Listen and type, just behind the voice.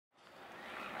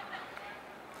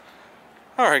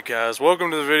Alright guys, welcome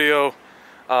to the video.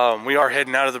 We are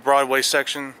heading out of the Broadway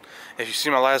section. If you see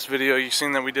my last video, you've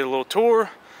seen that we did a little tour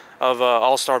of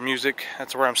All-Star Music.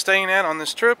 That's where I'm staying at on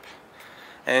this trip.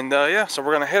 And yeah, so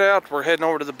we're going to head out. We're heading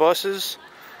over to the buses.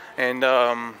 And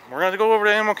we're going to go over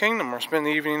to Animal Kingdom. We'll spend the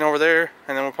evening over there.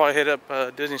 And then we'll probably head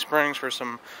up Disney Springs for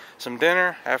some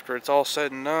dinner after it's all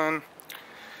said and done.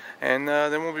 And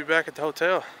then we'll be back at the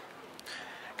hotel.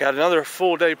 Got another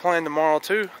full day planned tomorrow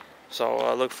too. So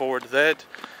I look forward to that.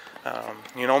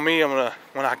 You know me, when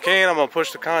I can, I'm gonna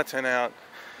push the content out.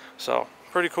 So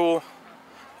pretty cool.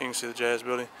 You can see the Jazz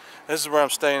Building. This is where I'm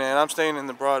staying at. I'm staying in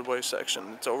the Broadway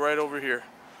section. It's right over here,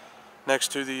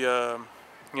 next to the,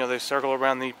 you know, they circle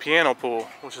around the piano pool,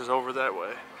 which is over that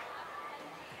way.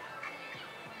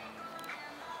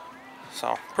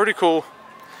 So pretty cool.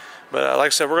 But like I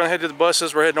said, we're gonna head to the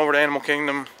buses. We're heading over to Animal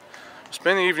Kingdom.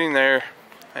 Spend the evening there,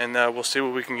 and we'll see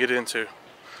what we can get into.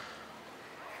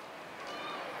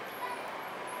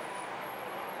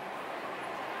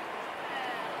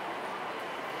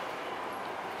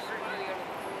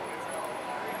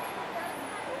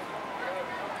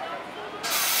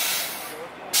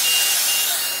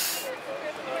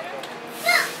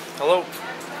 Hello.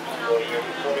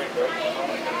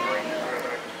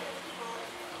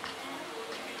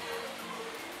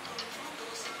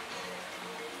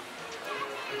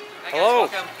 Hello.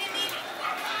 Welcome.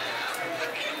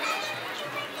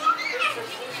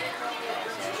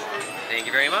 Thank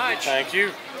you very much. Thank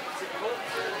you.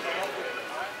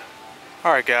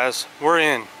 Alright guys, we're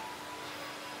in.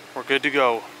 We're good to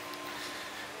go.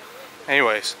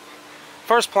 Anyways,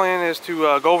 first plan is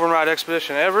to go over and ride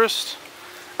Expedition Everest.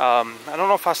 I don't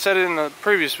know if I said it in the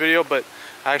previous video, but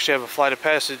I actually have a Flight of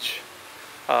Passage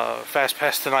Fast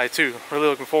Pass tonight too. Really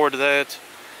looking forward to that.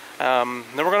 Then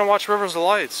we're going to watch Rivers of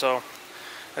Light, so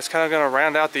that's kind of going to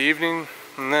round out the evening.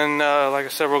 And then, like I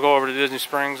said, we'll go over to Disney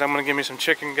Springs. I'm going to give me some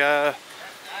chicken guy.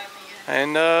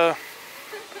 And,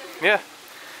 yeah,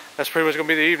 that's pretty much going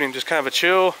to be the evening. Just kind of a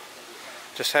chill.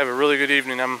 Just have a really good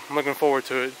evening. I'm looking forward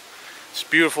to it. It's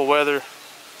beautiful weather.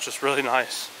 It's just really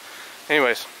nice.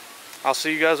 Anyways, I'll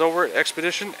see you guys over at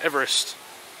Expedition Everest.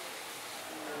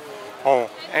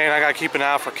 Oh, and I got to keep an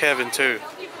eye out for Kevin, too.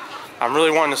 I'm really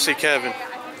wanting to see Kevin.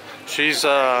 She's,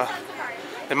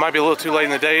 it might be a little too late in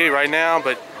the day right now,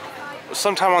 but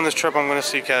sometime on this trip I'm going to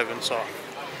see Kevin, so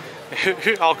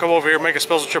I'll come over here, make a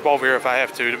special trip over here if I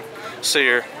have to see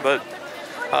her, but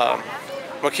I'm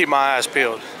going to keep my eyes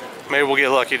peeled. Maybe we'll get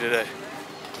lucky today.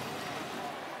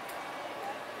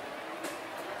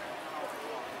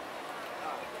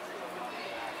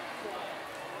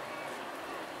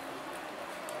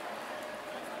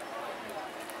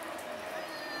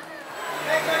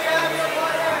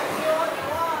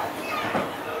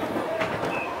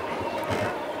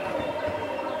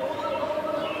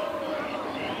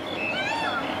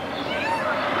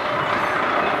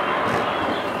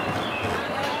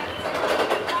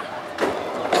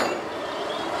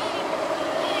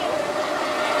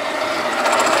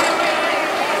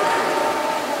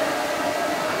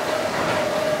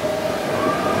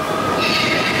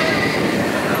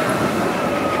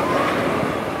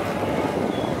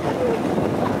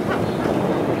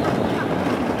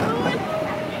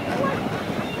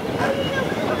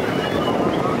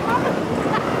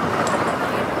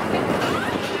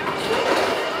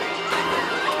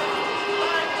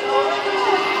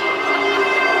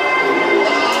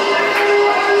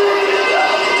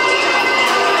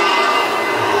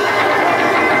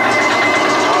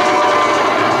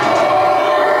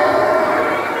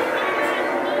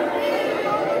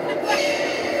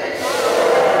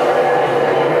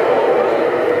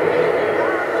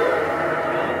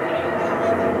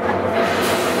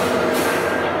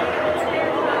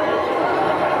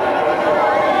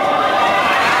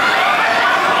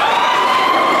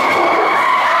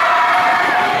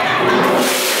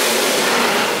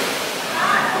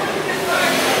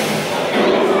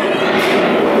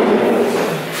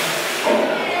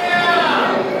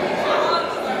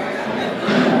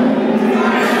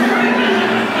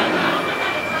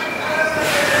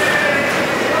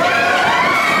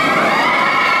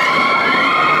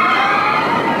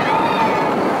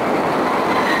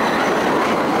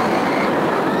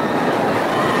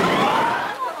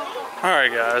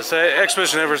 Alright guys,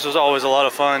 Expedition Everest was always a lot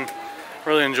of fun.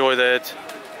 Really enjoy that.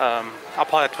 I'll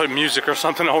probably have to put music or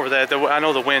something over that. I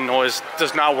know the wind noise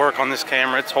does not work on this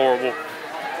camera. It's horrible.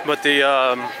 But the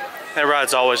that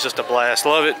ride's always just a blast.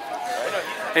 Love it.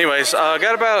 Anyways,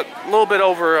 got about a little bit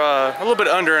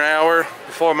under an hour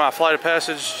before my Flight of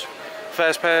Passage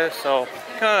Fast Pass. So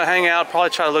gonna hang out, probably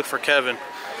try to look for Kevin.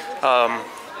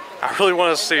 I really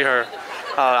want to see her.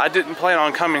 I didn't plan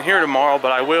on coming here tomorrow,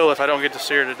 but I will if I don't get to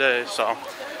see her today. So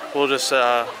we'll just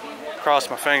cross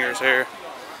my fingers here.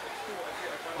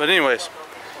 But anyways,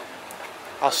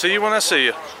 I'll see you when I see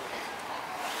you.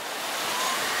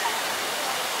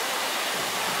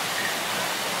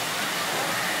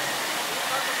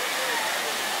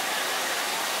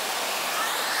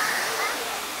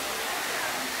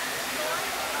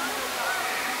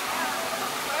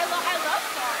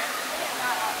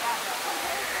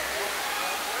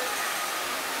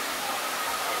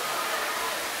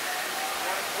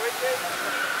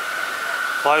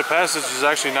 Flight of Passage is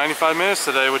actually 95 minutes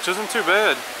today, which isn't too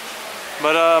bad.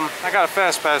 But I got a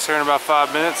fast pass here in about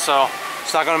 5 minutes, so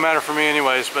it's not going to matter for me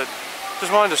anyways. But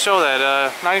just wanted to show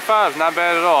that 95 is not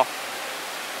bad at all.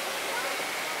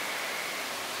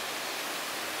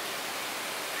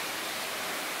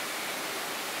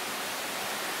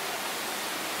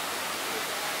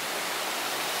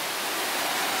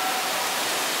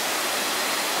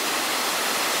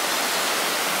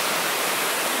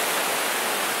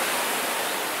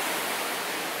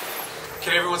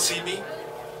 Can everyone see me?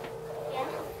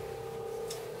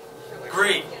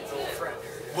 Great.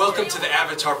 Welcome to the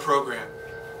Avatar program.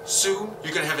 Soon,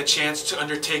 you're going to have a chance to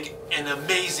undertake an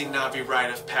amazing Na'vi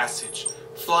rite of passage,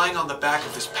 flying on the back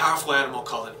of this powerful animal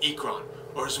called an Ikran,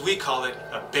 or as we call it,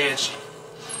 a Banshee.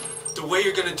 The way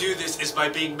you're going to do this is by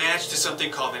being matched to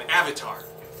something called an avatar.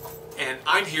 And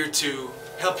I'm here to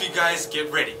help you guys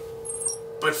get ready.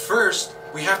 But first,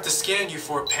 we have to scan you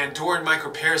for Pandoran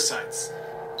microparasites.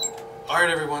 Alright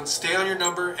everyone, stay on your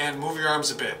number and move your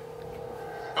arms a bit.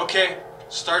 Okay,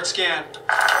 start scan.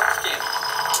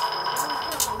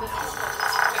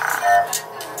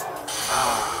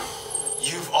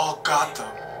 You've all got them.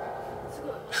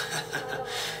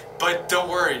 But don't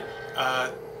worry,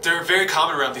 they're very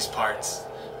common around these parts.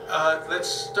 Let's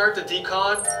start the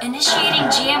decon. Initiating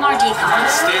GMR decon.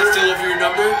 Stand still over your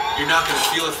number, you're not going to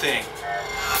feel a thing.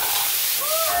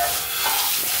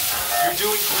 You're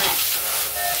doing great.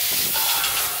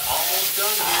 Almost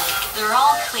done here. They're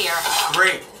all clear.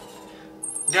 Great.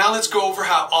 Now let's go over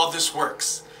how all this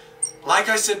works. Like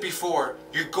I said before,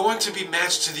 you're going to be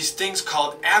matched to these things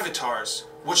called avatars,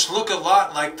 which look a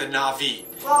lot like the Na'vi.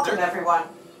 Welcome, everyone.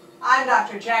 I'm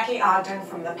Dr. Jackie Ogden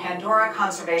from the Pandora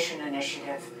Conservation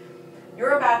Initiative.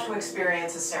 You're about to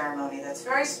experience a ceremony that's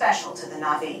very special to the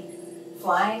Na'vi,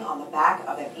 flying on the back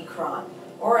of an Ikran,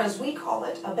 or as we call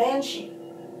it, a Banshee.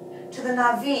 To the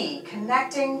Na'vi,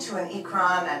 connecting to an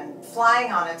Ikran and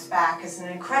flying on its back is an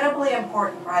incredibly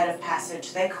important rite of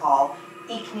passage they call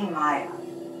Ikni Maya.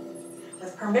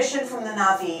 With permission from the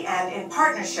Na'vi and in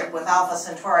partnership with Alpha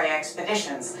Centauri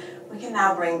Expeditions, we can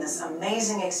now bring this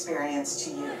amazing experience to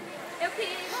you.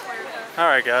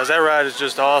 Alright guys, that ride is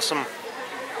just awesome.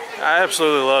 I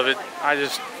absolutely love it. I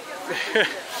just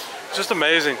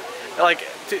amazing. Like,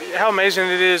 how amazing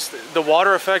it is. The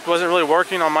water effect wasn't really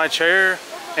working on my chair,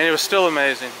 and it was still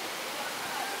amazing.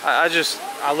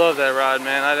 I love that ride,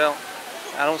 man.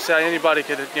 I don't see how anybody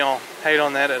could, hate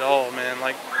on that at all, man.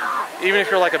 Like, even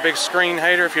if you're like a big screen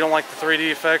hater, if you don't like the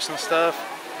 3D effects and stuff,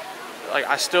 like,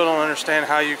 I still don't understand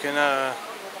how you can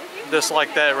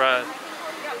dislike that ride.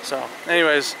 So,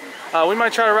 anyways, we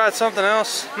might try to ride something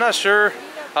else. I'm not sure.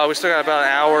 We still got about an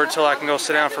hour until I can go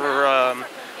sit down for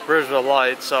Rivers of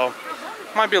Light, so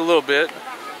might be a little bit.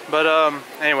 But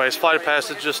anyways, Flight of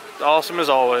Passage just awesome as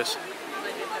always.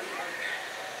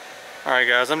 Alright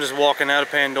guys, I'm just walking out of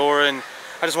Pandora, and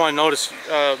I just want to notice,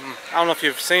 I don't know if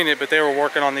you've seen it, but they were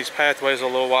working on these pathways a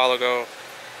little while ago,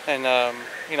 and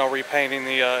repainting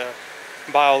the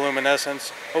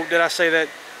bioluminescence. Oh, did I say that?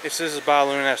 This is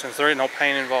bioluminescence. There ain't no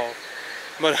paint involved.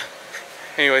 But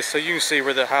anyway, so you can see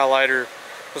where the highlighter,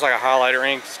 looks like a highlighter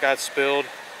ink just got spilled.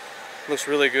 Looks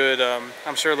really good.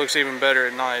 I'm sure it looks even better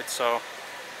at night. So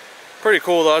pretty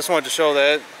cool though. I just wanted to show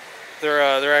that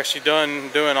they're actually done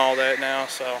doing all that now.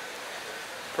 So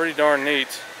pretty darn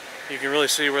neat. You can really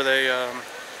see where they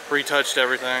retouched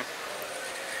everything.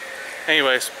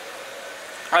 Anyways,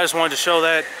 I just wanted to show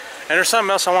that. And there's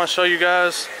something else I want to show you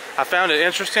guys. I found it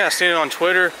interesting. I seen it on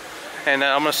Twitter, and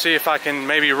I'm going to see if I can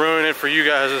maybe ruin it for you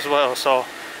guys as well. So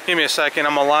give me a second.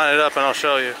 I'm going to line it up and I'll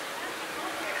show you.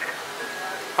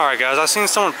 Alright guys, I seen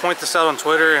someone point this out on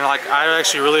Twitter, and like, I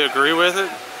actually really agree with it.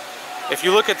 If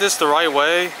you look at this the right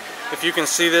way, if you can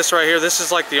see this right here, this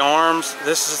is like the arms,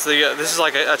 this is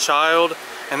like a child,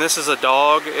 and this is a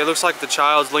dog. It looks like the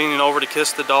child's leaning over to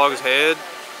kiss the dog's head.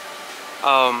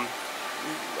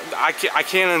 I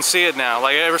can't unsee it now.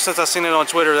 Like, ever since I seen it on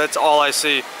Twitter, that's all I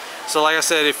see. So like I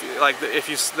said, if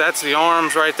you that's the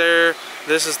arms right there.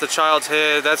 This is the child's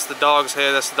head. That's the dog's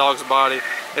head. That's the dog's body.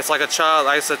 It's like a child.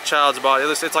 Like I said, child's body.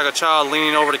 It's like a child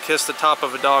leaning over to kiss the top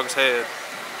of a dog's head.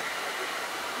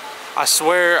 I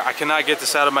swear I cannot get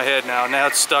this out of my head now. Now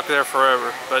it's stuck there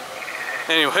forever. But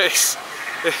anyways,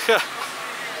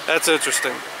 that's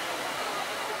interesting.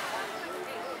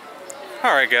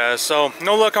 Alright guys, so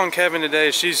no luck on Kevin today.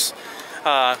 She's,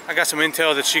 I got some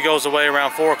intel that she goes away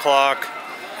around 4 o'clock.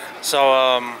 So,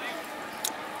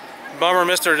 bummer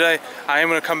missed her today. I am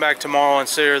going to come back tomorrow and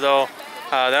see her though.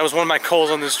 That was one of my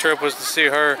goals on this trip, was to see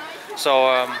her. So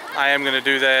I am going to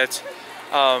do that.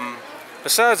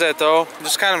 Besides that though, I'm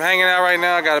just kind of hanging out right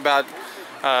now. I got about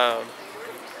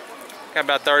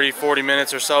 30-40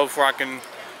 minutes or so before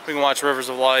we can watch Rivers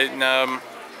of Light. And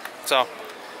so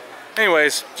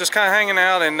anyways, just kind of hanging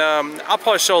out, and I'll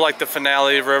probably show like the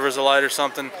finale of Rivers of Light or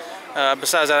something.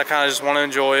 Besides that, I kind of just want to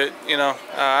enjoy it, you know.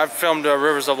 I've filmed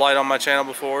Rivers of Light on my channel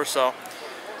before, so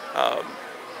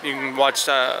you can watch.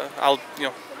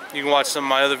 You can watch some of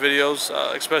my other videos,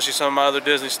 especially some of my other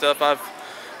Disney stuff. I've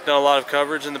done a lot of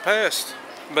coverage in the past.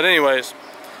 But anyways,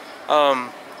 like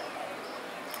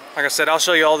I said, I'll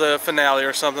show you all the finale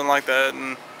or something like that,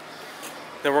 and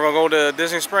then we're gonna go to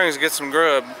Disney Springs and get some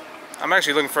grub. I'm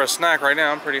actually looking for a snack right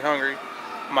now. I'm pretty hungry.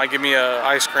 Might give me a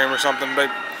ice cream or something.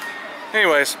 But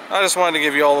anyways, I just wanted to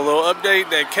give you all a little update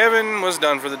that Kevin was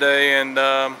done for the day, and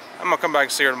I'm gonna come back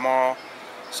and see her tomorrow.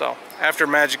 So after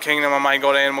Magic Kingdom, I might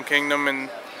go to Animal Kingdom, and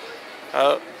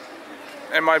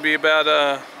it might be about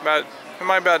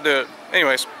do it.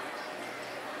 Anyways,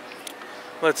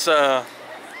 let's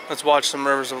watch some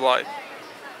Rivers of Light.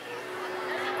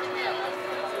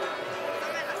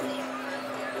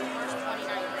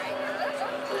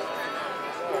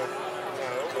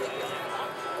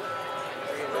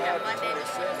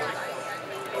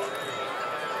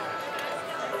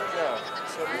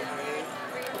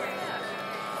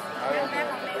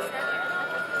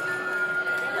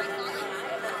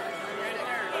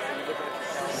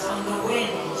 On the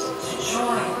wind to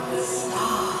join the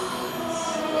stars.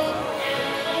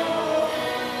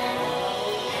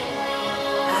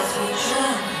 As we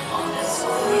journey on this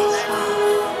great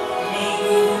path, may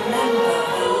we remember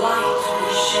the light we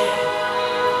share.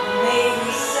 May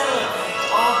we celebrate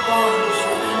our bond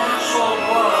with the natural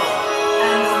world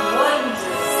and the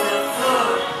wonders that flow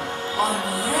on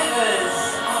rivers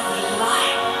of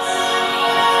light.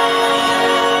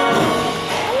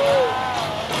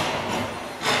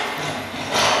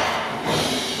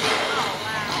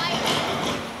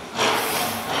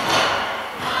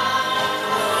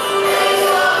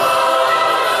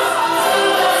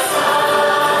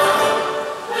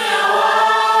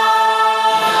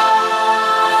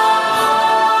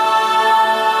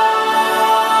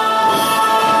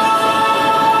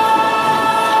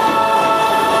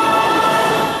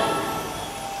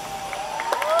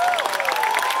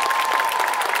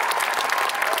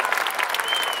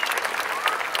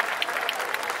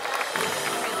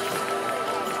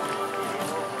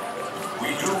 We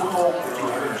do hope that you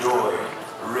have enjoyed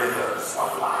Rivers of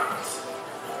Light.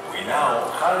 We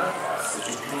now kindly ask that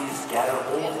you please gather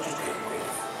all that you came with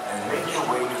and make your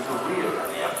way to the rear of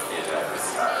the amphitheater at this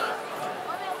time.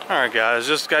 Alright guys,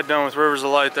 just got done with Rivers of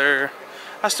Light there.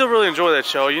 I still really enjoy that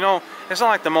show. You know, it's not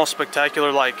like the most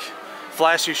spectacular, like,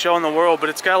 flashy show in the world, but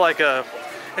it's got like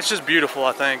it's just beautiful,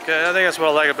 I think. I think that's what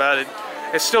I like about it.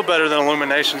 It's still better than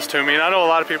Illuminations to me, and I know a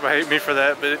lot of people hate me for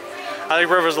that, but I think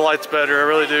Rivers of Light's better, I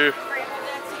really do.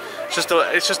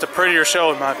 It's just a prettier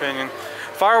show in my opinion.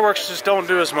 Fireworks just don't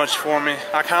do as much for me.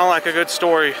 I kind of like a good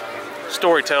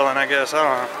storytelling, I guess. I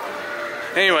don't know.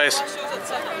 Anyways,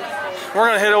 we're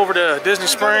gonna head over to Disney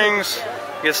Springs,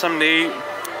 get something to eat,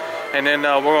 and then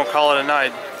we're gonna call it a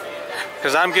night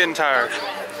because I'm getting tired.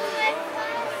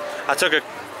 I took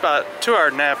about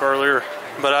 2-hour nap earlier,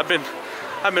 but I've been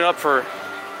up for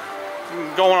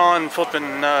going on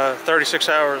flipping 36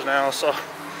 hours now, so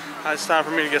it's time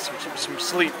for me to get some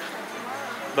sleep.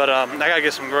 But I gotta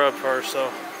get some grub first, so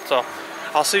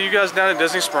I'll see you guys down at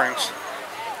Disney Springs.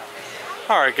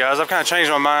 Alright guys, I've kind of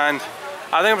changed my mind.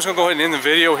 I think I'm just gonna go ahead and end the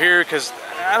video here because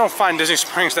I don't find Disney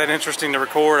Springs that interesting to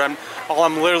record. All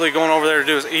I'm literally going over there to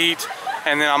do is eat,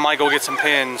 and then I might go get some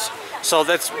pins. So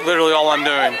that's literally all I'm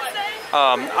doing.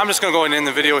 I'm just gonna go ahead and end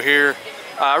the video here.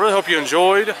 I really hope you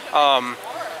enjoyed.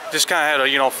 Just kind of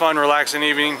had a fun, relaxing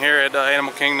evening here at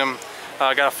Animal Kingdom.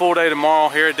 Got a full day tomorrow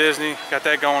here at Disney. Got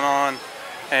that going on,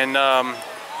 and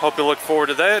hope you look forward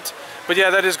to that. But yeah,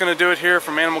 that is going to do it here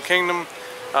from Animal Kingdom.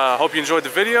 Hope you enjoyed the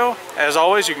video. As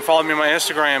always, you can follow me on my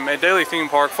Instagram at Daily Theme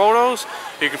Park Photos.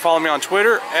 You can follow me on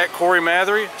Twitter at Corey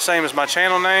Mathery, same as my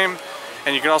channel name.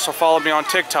 And you can also follow me on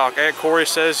TikTok at Corey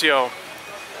Says Yo.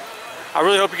 I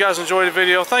really hope you guys enjoyed the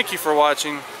video. Thank you for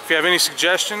watching. If you have any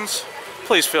suggestions,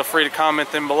 please feel free to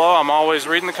comment them below. I'm always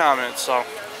reading the comments. So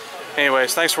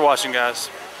anyways, thanks for watching, guys.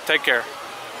 Take care.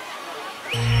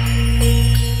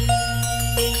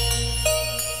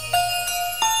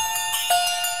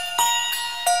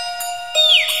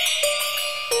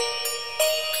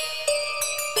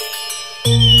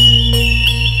 Thank you.